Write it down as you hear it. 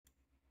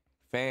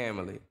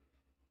Family,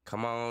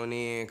 come on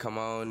in, come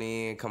on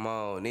in, come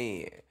on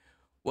in.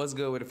 What's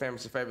good with the family?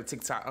 It's your favorite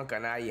TikTok uncle,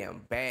 and I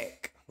am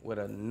back with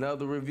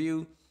another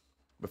review.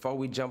 Before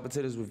we jump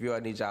into this review, I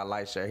need y'all to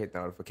like, share, hit the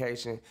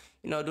notification.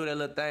 You know, do that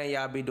little thing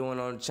y'all be doing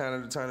on the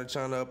channel to turn the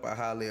channel up. I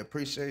highly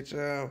appreciate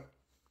y'all.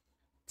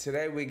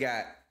 Today we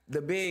got the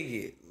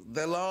biggest,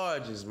 the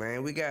largest,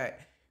 man. We got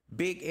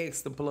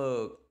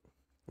BigXThePlug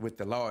with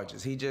the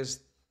largest. He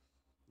just,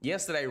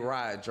 yesterday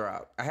Ride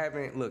dropped.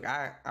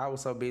 I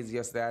was so busy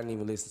yesterday, I didn't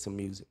even listen to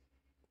music.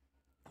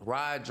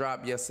 Ride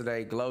dropped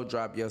yesterday, Glow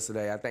dropped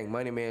yesterday. I think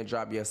Money Man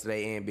dropped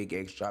yesterday and Big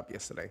X dropped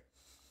yesterday.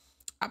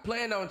 I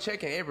planned on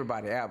checking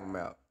everybody's album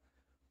out.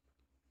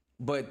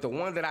 But the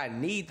one that I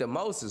need the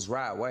most is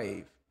Ride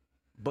Wave.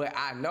 But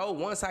I know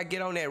once I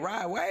get on that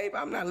Ride Wave,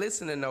 I'm not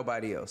listening to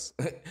nobody else.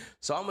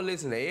 So I'm going to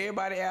listen to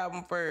everybody's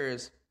album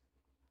first.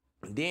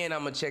 Then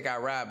I'm going to check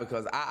out Ride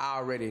because I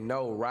already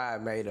know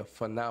Ride made a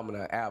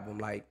phenomenal album.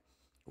 Like,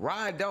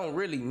 Ride don't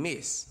really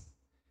miss.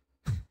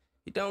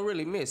 He don't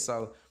really miss.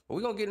 So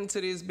we're going to get into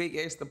this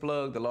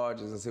BigXThePlug, the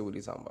largest, and see what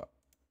he's talking about.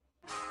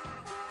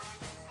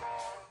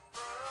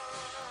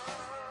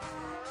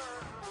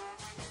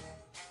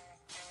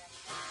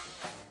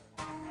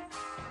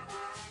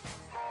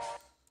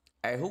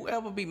 Hey,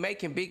 whoever be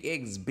making Big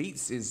X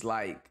beats is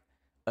like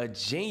a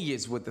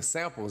genius with the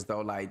samples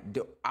though. Like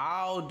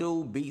all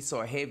do beats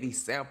are heavy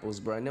samples,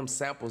 bro, and them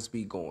samples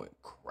be going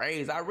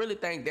crazy. I really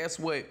think that's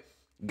what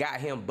got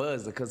him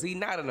buzzing, cause he's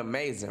not an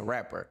amazing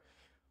rapper,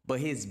 but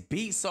his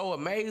beats so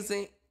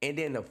amazing, and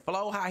then the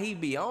flow, how he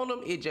be on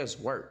them, it just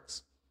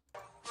works.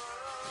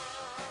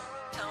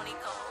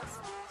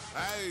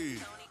 Hey,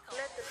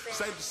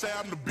 safe to say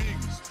I'm the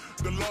biggest,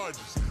 the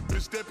largest. Been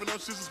stepping up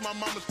shit since my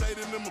mama stayed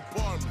in them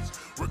apartments.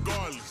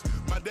 Regardless,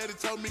 my daddy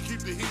told me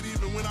keep the heat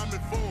even when I'm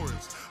in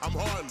foreigns. I'm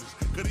heartless,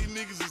 cause these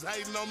niggas is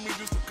hating on me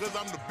just because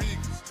I'm the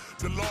biggest,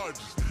 the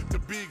largest, the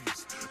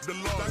biggest, the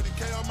largest.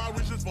 30K on my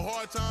riches for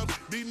hard times.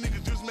 These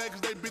niggas just mad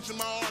cause they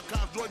bitching my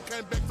archives. Jordan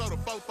came back, throw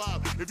the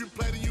 4-5. If you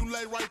play, then you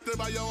lay right there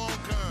by your own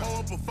kind. Pull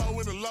up a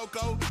 4 in a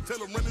loco,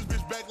 tell them run this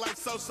bitch back like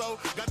so-so.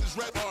 Got this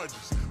rap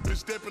largest. Been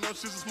stepping up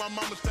shit since my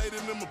mama stayed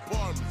in them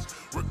apartments.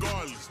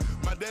 Regardless,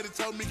 my daddy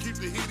told me keep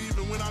the heat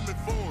even when I'm in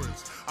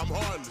foreigns. I'm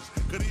heartless,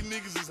 cause these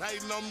niggas is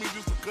hating on me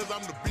just because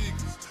I'm the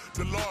biggest,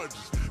 the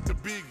largest, the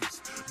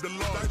biggest, the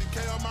largest. 30K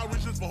on my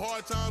riches for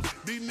hard times.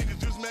 These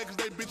niggas just mad cause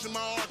they bitching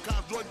my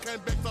archives. Jordan came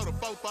back, throw the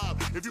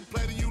 4-5. If you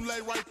play, then you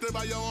lay right there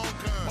by your own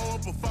kind. Pull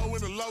up a 4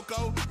 in a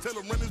loco, tell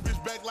them run this bitch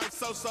back like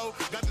so-so.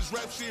 Got this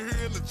rap shit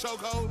here in the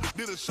chokehold.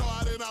 Did a show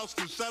out in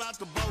Austin, shout out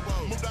to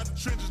Bobo. Moved out the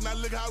trenches, now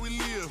look how we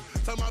live.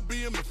 Tell my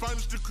BM to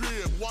furnish the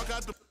crib. Walk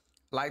out the...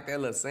 Like that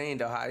little scene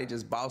though, how he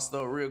just bossed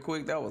up real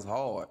quick, that was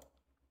hard.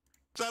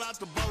 Shout out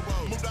to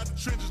Bobo. Moved out the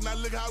trenches, now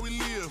look how we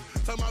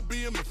live. Tell my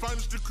BM to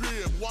furnish the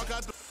crib. Walk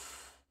out the...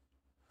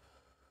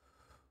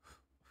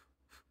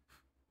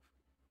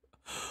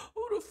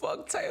 Who the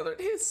fuck tailored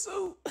his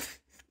suit?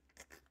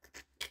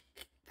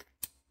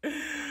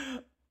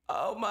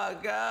 Oh my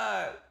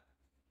God.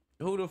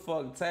 Who the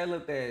fuck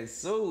tailored that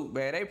suit,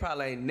 man? They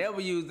probably ain't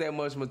never used that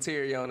much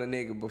material on a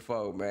nigga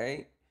before,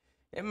 man.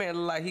 That man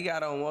look like he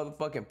got on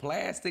motherfucking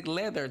plastic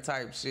leather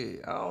type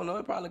shit. I don't know,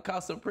 it probably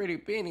cost a pretty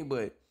penny,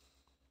 but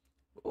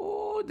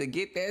ooh, to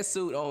get that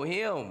suit on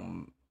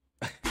him.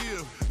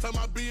 Tell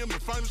my BM to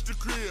furnish the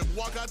crib.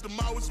 Walk out the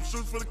mall with some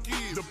shoes for the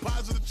kids.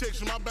 Deposit a check,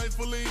 my bank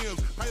full of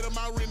M's. Paid up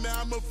my rent,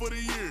 now I'm up for the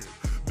year.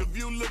 The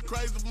view look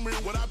crazy from here.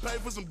 What I paid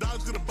for some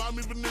dollars could've bought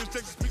me veneers.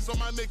 Texas piece on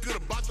my neck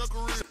could've bought your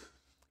career.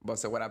 But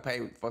so what I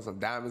paid for some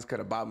diamonds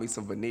could've bought me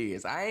some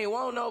veneers. I ain't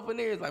want no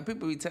veneers. Like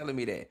people be telling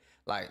me that.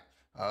 Like,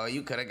 oh,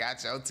 you could've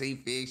got your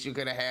teeth fixed. You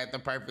could've had the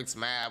perfect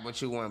smile, but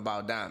you wouldn't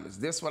buy diamonds.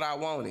 This what I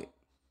wanted.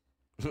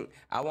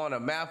 I want a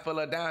mouth full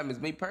of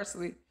diamonds. Me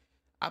personally,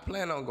 I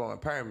plan on going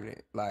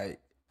permanent. Like,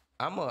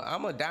 I'm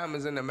a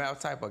diamonds in the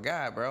mouth type of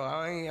guy, bro.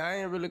 I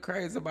ain't really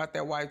crazy about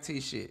that white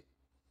teeth shit.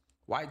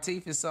 White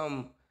teeth is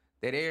something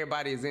that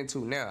everybody is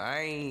into now.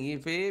 You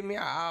feel me?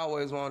 I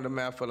always wanted a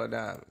mouth full of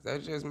diamonds.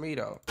 That's just me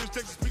though. This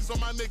Texas piece on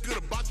my neck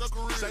could've bought your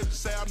career. Safe to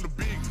say I'm the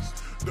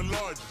biggest, the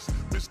largest.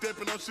 Been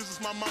stepping up shit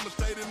since my mama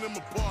stayed in them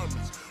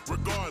apartments.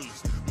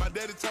 Regardless, my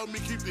daddy told me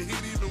keep the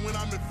heat even when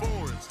I'm in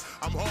foreigns.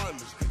 I'm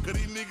heartless, cause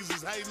these niggas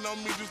is hating on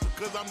me just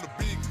because I'm the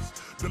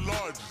biggest, the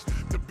largest,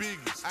 the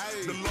biggest,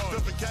 the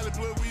largest. Stuffing Cali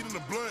blood weed in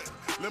the blunt.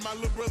 Let my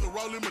little brother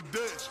roll him a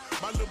Dutch.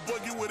 My little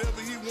boy get whatever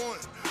he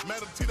want.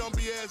 Madam T don't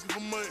be asking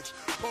for much.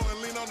 Pour and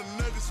lean on the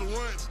nuggets and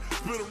runch.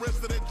 Spill the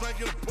rest of that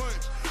drink in a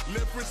punch.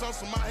 Left wrist on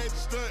some I had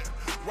to stunt.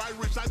 Right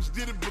wrist, I just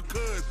did it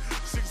because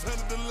 600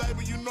 the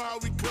labor, you know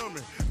how we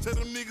coming. Tell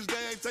them niggas they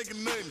ain't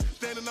taking nothing.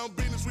 Standing on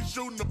business, we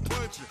shooting the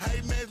punching.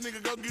 Hating ass nigga,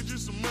 go get you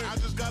some money. I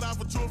just got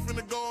off a tour,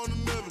 finna go on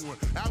another one.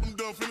 Album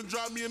done, finna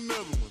drop me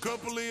another one.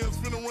 Couple M's,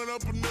 finna run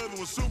up another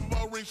one. Super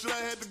Bowl ring, shit,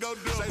 I had to go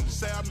do. Safe to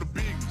say I'm the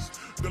biggest,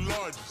 the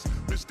largest.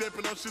 Been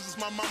stepping up shit since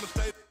my mama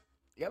stayed.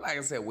 Yeah, like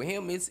I said, with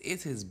him, it's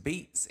his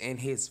beats and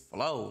his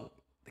flow,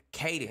 the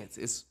cadence.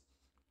 It's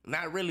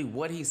not really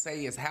what he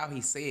say, it's how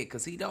he say it.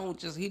 Cause he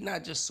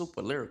not just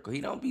super lyrical. He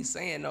don't be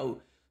saying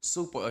no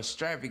super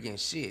extravagant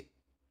shit.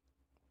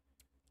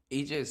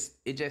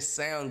 it just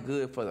sound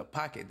good for the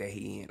pocket that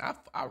he in.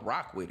 I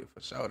rock with it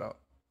for sure though.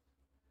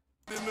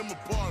 In them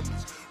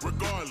apartments,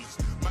 regardless.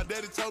 My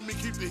daddy told me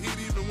keep the heat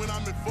even when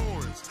I'm in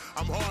foreigns.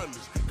 I'm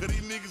heartless, cause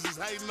these niggas is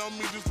hating on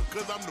me just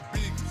because I'm the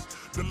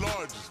biggest, the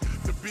largest,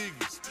 the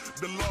biggest,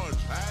 the largest.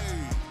 Hey.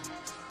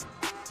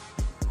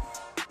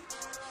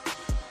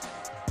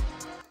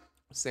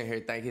 I'm sitting here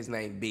think his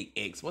name Big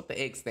X. What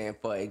the X stand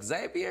for?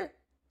 Xavier?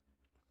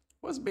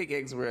 What's Big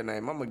X's real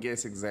name? I'm gonna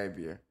guess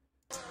Xavier.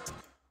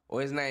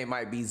 Or his name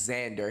might be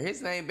Xander.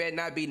 His name better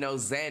not be no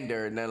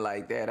Xander or nothing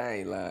like that. I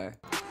ain't lying.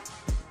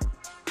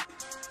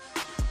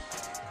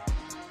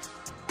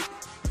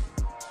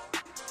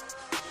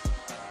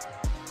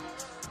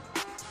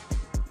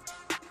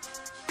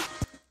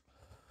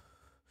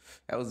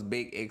 That was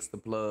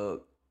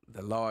BigXThePlug,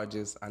 the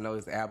largest. I know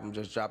his album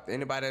just dropped.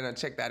 Anybody that done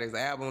checked out his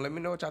album, let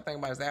me know what y'all think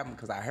about his album,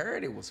 because I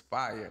heard it was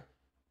fire.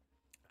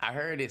 I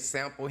heard it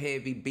sample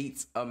heavy,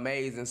 beats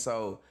amazing,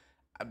 so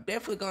I'm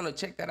definitely gonna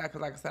check that out,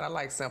 because like I said, I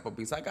like sample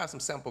beats. I got some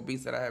sample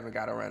beats that I haven't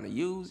got around to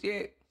use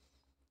yet,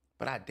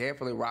 but I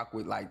definitely rock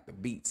with like the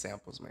beat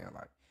samples, man.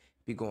 Like,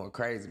 be going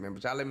crazy, man.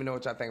 But y'all let me know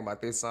what y'all think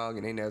about this song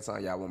and any other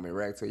song y'all want me to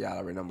react to. Y'all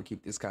already know I'm gonna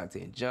keep this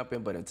content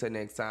jumping, but until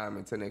next time,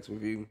 until next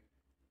review,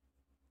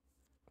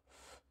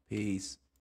 peace.